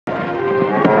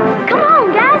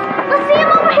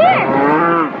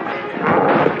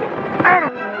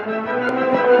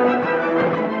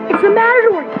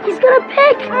gonna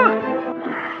pick?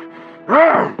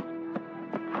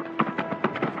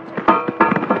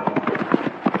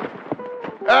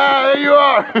 There you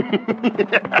are.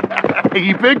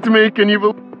 He picked me. Can you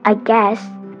believe? I guess.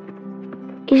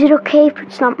 Is it okay if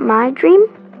it's not my dream?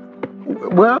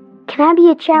 Well, Can I be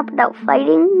a champ without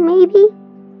fighting, maybe?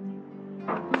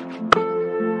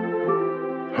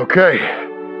 okay.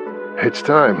 It's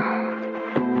time.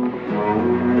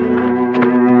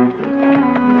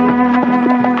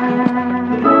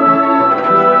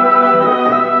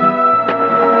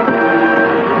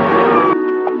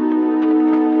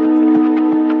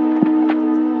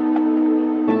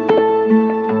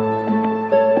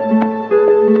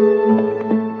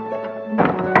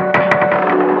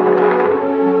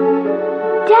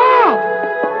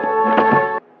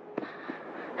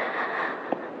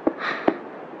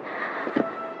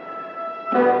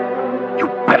 You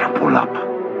better pull up.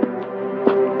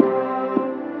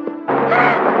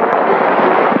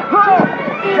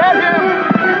 Get him!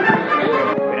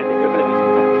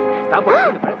 Está por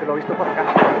aquí, parece que lo he visto por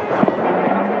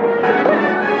acá.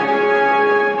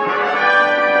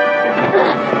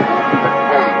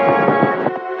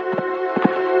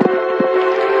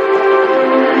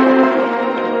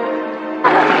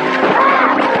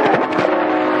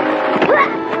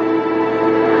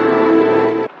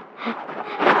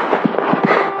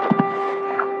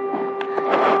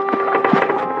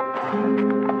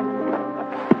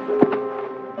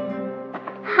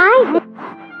 Hi.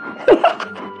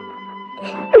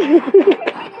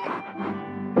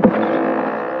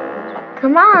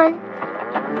 Come on.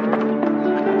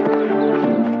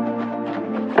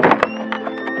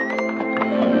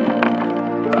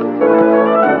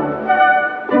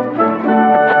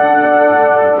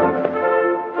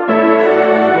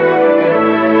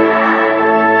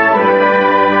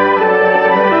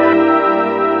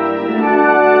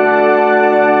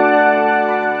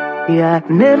 Yeah,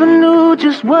 I never knew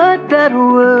just what that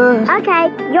was. Okay,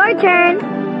 your turn.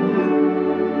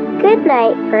 Good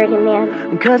night,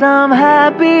 Ferdinand. 'Cause I'm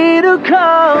happy to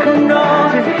call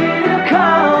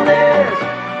this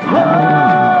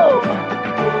home.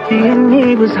 Being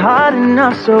me was hard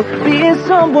enough, so being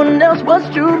someone else was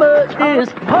too much. This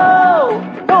home,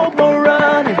 no more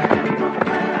running.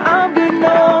 I'm getting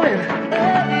on it.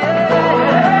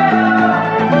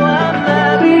 I'm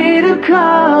happy to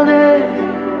call it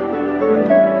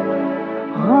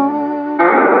home.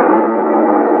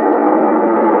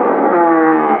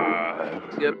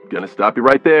 Gonna stop you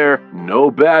right there.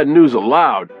 No bad news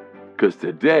allowed. Because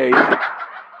today...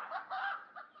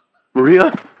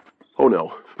 Maria? Oh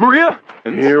no. Maria?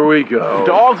 Here we go.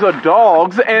 Dogs are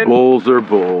dogs and... Bulls are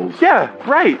bulls. Yeah,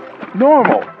 right.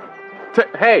 Normal.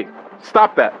 Hey,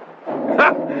 stop that.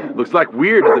 Looks like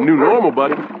weird is the new normal,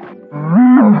 buddy.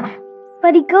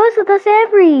 But he goes with us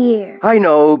every year. I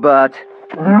know, but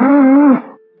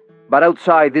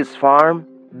outside this farm,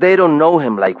 they don't know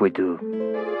him like we do.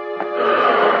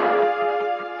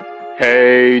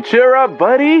 Hey, cheer up,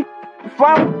 buddy.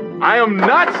 I am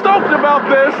not stoked about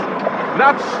this.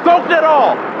 Not stoked at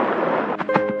all.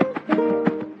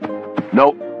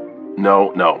 No.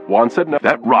 Juan said no.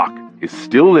 That rock is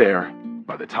still there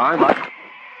by the time I...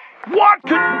 What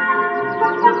could...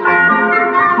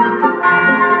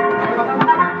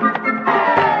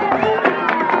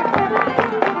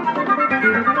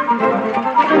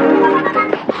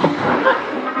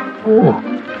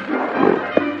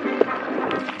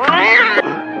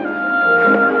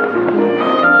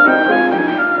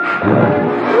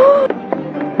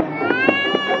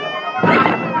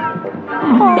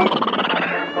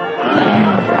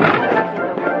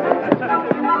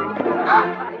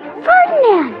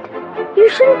 Ferdinand, you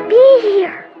shouldn't be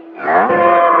here.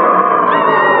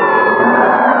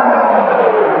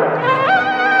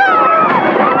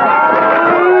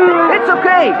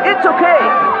 It's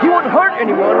okay. He won't hurt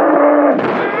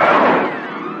anyone.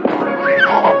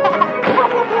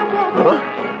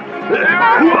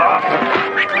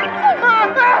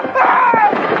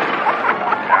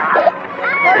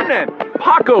 Ferdinand,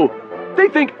 Paco, they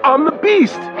think I'm the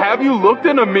beast. have you looked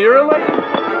in a mirror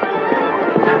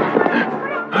lately?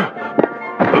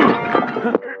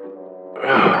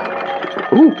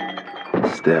 Ooh.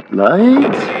 Step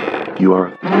light. You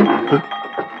are...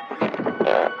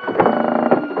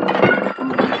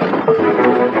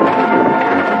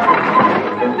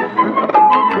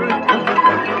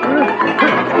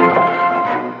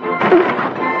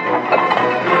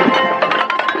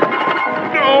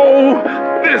 No!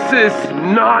 This is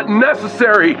not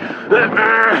necessary.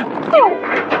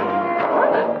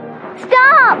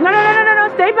 Stop! No,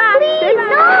 stay back. Please, Stay back.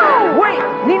 no! Wait,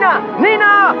 Nina!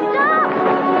 Stop!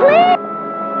 Please!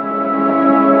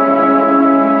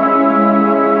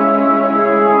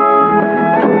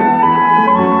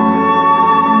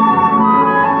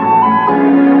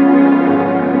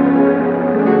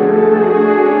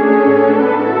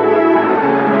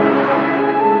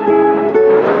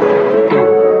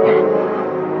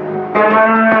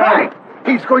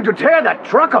 going to tear that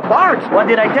truck apart. What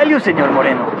did I tell you, Senor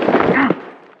Moreno?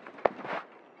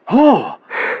 Oh,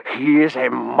 he is a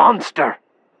monster.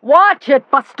 Watch it,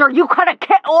 Buster. You could have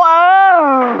killed.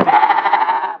 Whoa!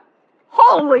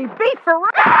 Holy beef for.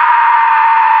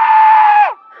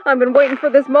 I've been waiting for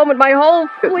this moment my whole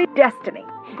fleet destiny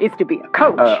is to be a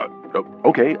coach.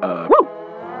 Okay, Woo!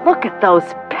 Look at those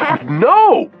peps.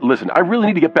 No! Listen, I really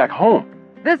need to get back home.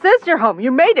 This is your home.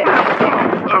 You made it.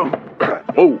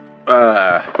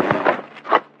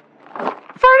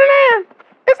 Ferdinand,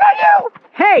 is that you?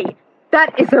 Hey,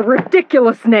 that is a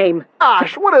ridiculous name.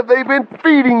 Gosh, what have they been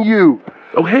feeding you?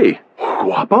 Oh, hey.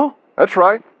 Guapo? That's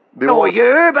right. No,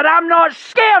 you, but I'm not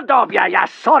scared of you, you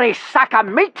sorry sack of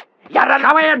meat. You run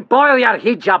away and boil your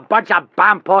head, you bunch of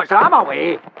bampots, or I'm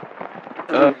away.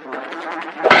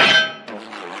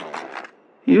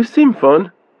 You seem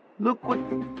fun. Look what...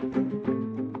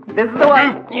 This is the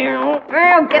one. Oh,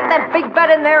 get that big butt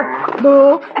in there.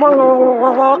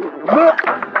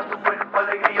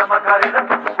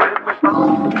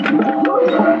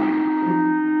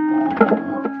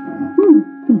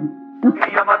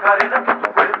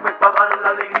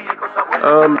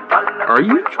 Are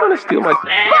you trying to steal my...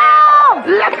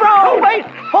 Let's roll! Wait!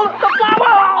 Hold the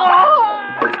flower!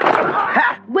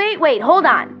 Wait, hold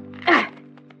on.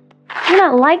 You're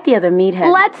not like the other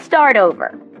meatheads. Let's start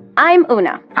over. I'm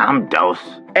Una. I'm Dos.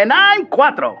 And I'm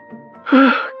Cuatro.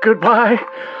 Goodbye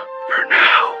for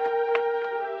now.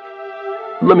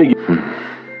 Let me get...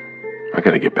 I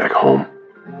gotta get back home.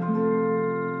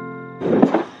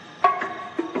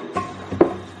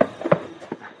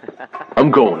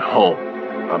 I'm going home.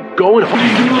 I'm going home.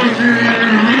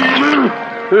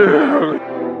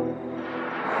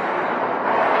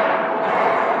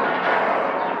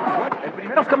 What? El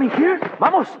primero's coming here?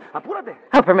 Vamos, apúrate.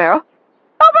 El primero.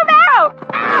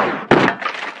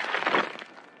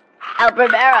 El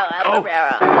primero!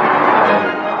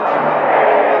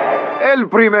 El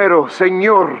primero,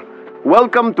 señor.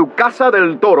 Welcome to Casa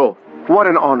del Toro. What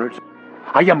an honor.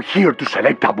 I am here to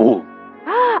select a bull.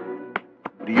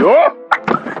 Yo?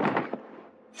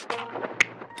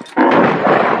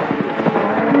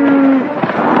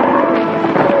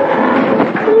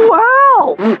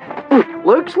 Wow!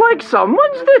 Looks like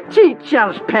someone's the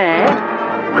teacher's pet.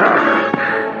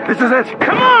 This is it.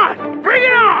 Come on! Bring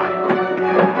it on!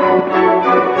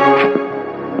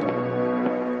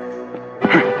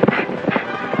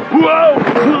 Whoa!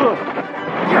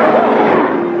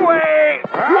 Wait!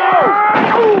 Whoa!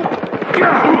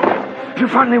 You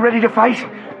finally ready to fight?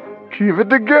 Keep it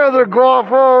together,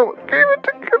 Guapo. Keep it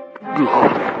together.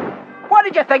 What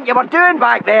did you think you were doing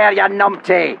back there, you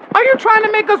numpty? Are you trying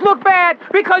to make us look bad?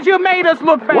 Because you made us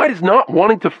look bad. Why does not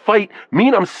wanting to fight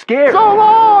mean I'm scared? So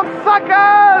long,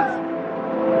 suckers!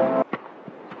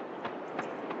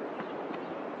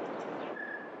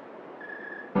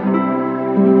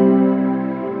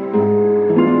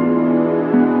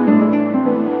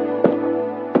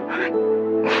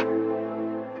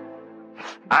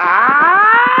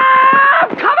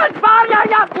 I'm coming for you,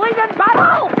 you bleeding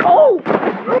battle! Oh!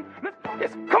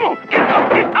 Yes, come on.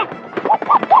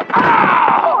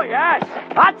 Oh, yes!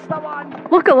 That's the one!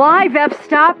 Look alive,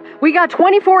 F-Stop. We got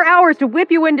 24 hours to whip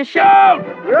you into shape.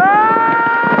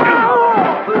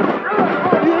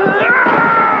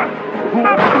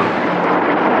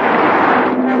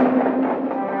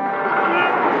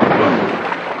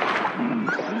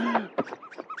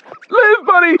 Live,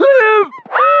 buddy, live!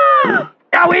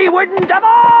 A wee wooden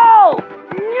devil!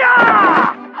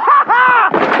 Yeah! Ha ha!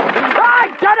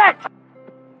 I did it!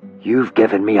 You've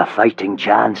given me a fighting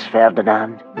chance,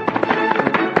 Ferdinand.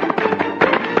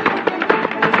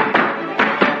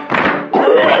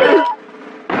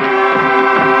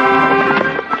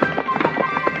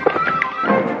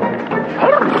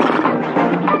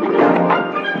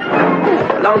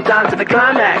 Long time to the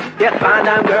climax. Yeah, fine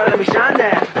time, girl, let me shine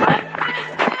that.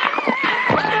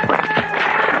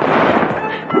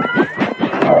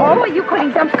 Oh, you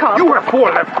couldn't dump call. You were a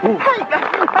fool.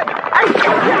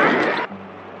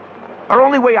 Our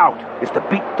only way out is to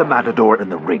beat the matador in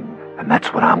the ring. And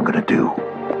that's what I'm gonna do.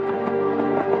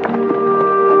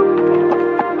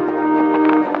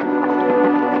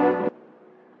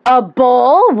 A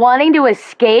bull wanting to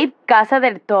escape Casa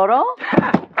del Toro?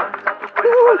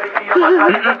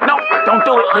 No, don't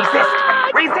do it. Resist.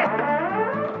 Resist.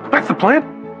 That's the plan?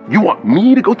 You want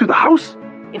me to go through the house?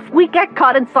 If we get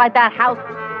caught inside that house...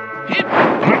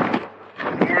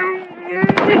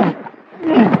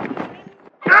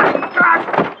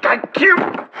 Thank you.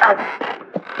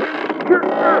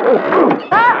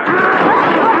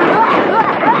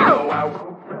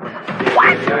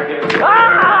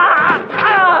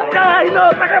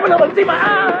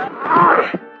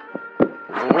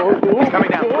 He's coming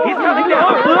down. He's coming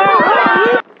down.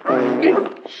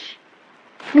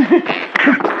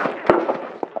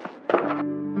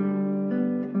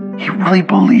 He really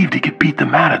believed he could beat the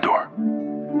Matador.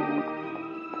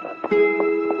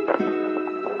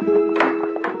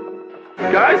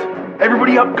 Guys,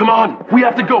 everybody up, come on. We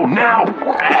have to go now.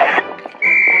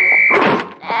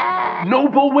 No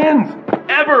bull wins,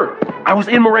 ever. I was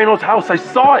in Moreno's house, I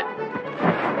saw it.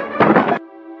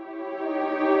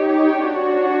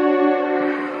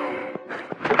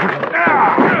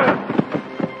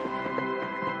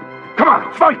 Come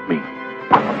on, fight me.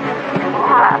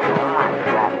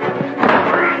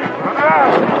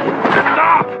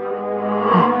 Stop!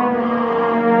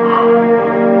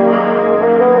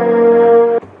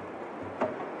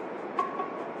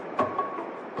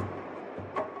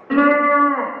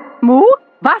 Mu?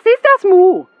 Was ist das,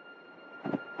 Mu?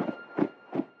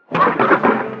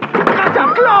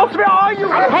 I'm close, where are you?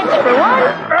 Thanks for one.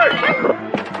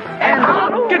 And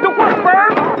get the one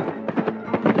bird.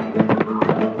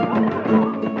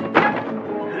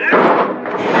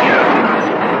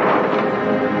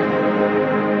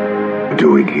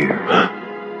 Doing here?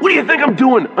 What do you think I'm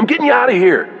doing? I'm getting you out of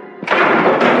here.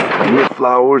 Eat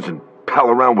flowers and pal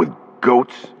around with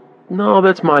goats? No,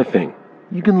 that's my thing.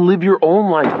 You can live your own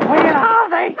life. Where are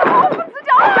they? Open the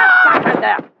door! Get back in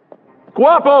there!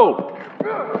 Guapo!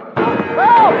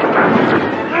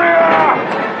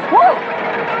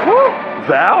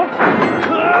 Val?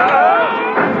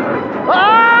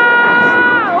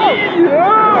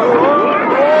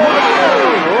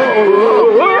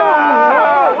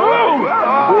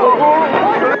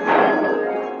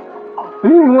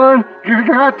 Anyone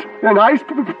got an ice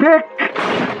pick?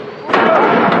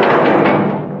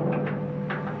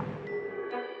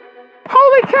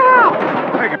 Holy cow!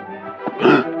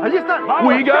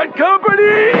 We got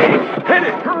company! Hit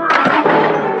it!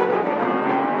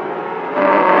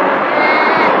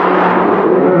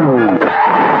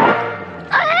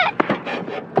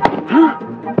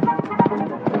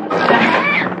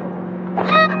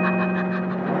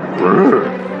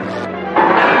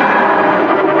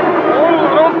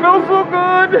 Don't feel so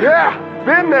good. Yeah,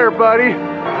 been there, buddy.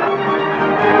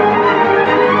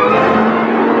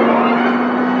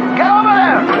 Get over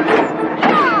there!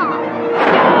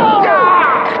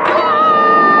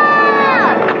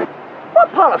 What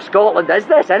part of Scotland is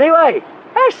this, anyway?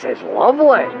 This is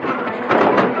lovely.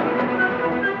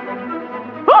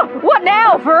 Oh, what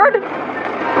now, Ferd?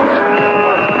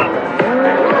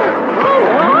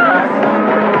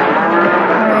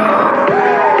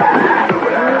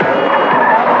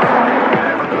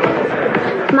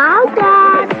 Smile,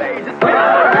 Dad.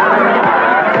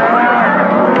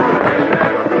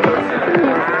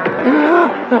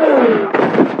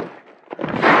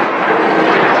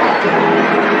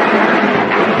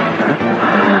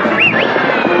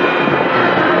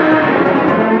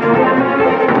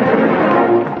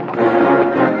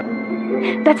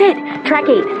 That's it. Track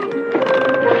 8.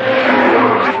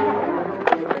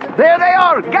 There they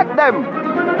are! Get them!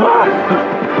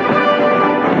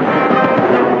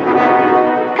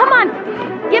 Come on.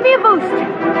 Give me a boost.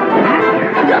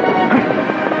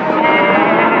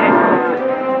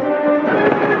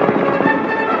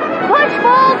 Push,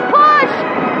 Bulls, push!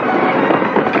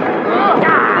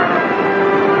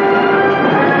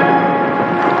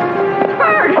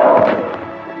 Bird!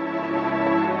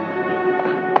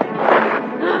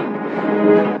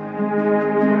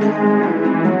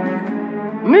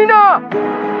 Nina!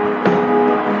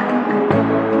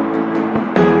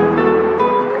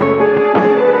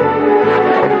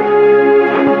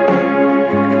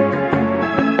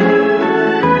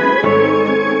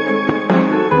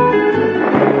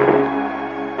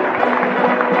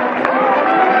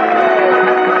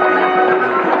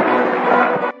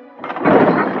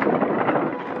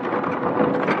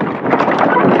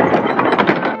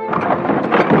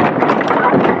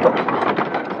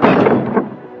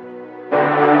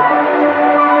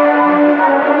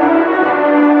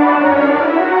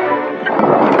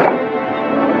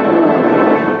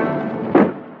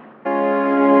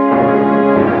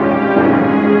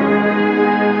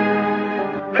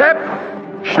 Hip!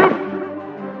 Shoot!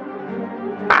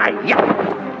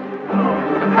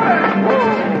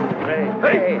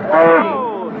 Hey!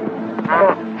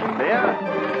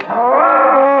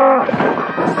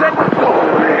 Set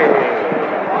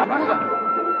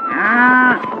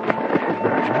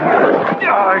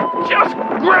just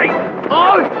great!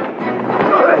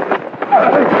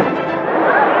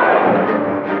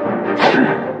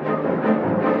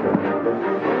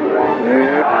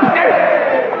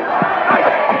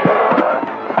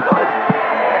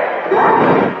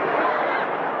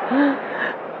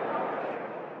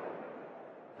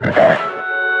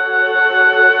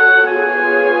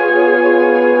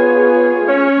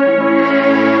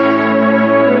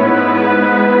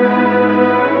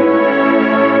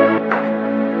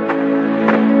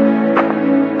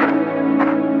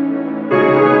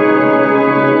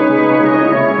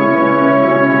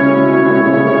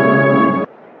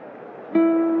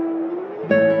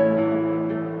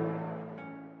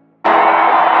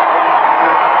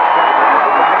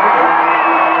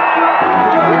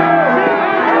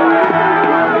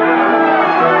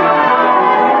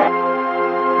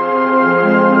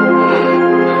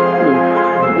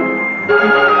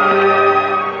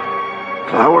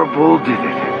 Flower Bull did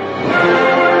it.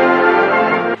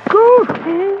 Go!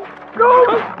 Go!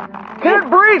 Can't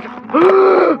breathe!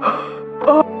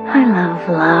 I love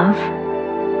love.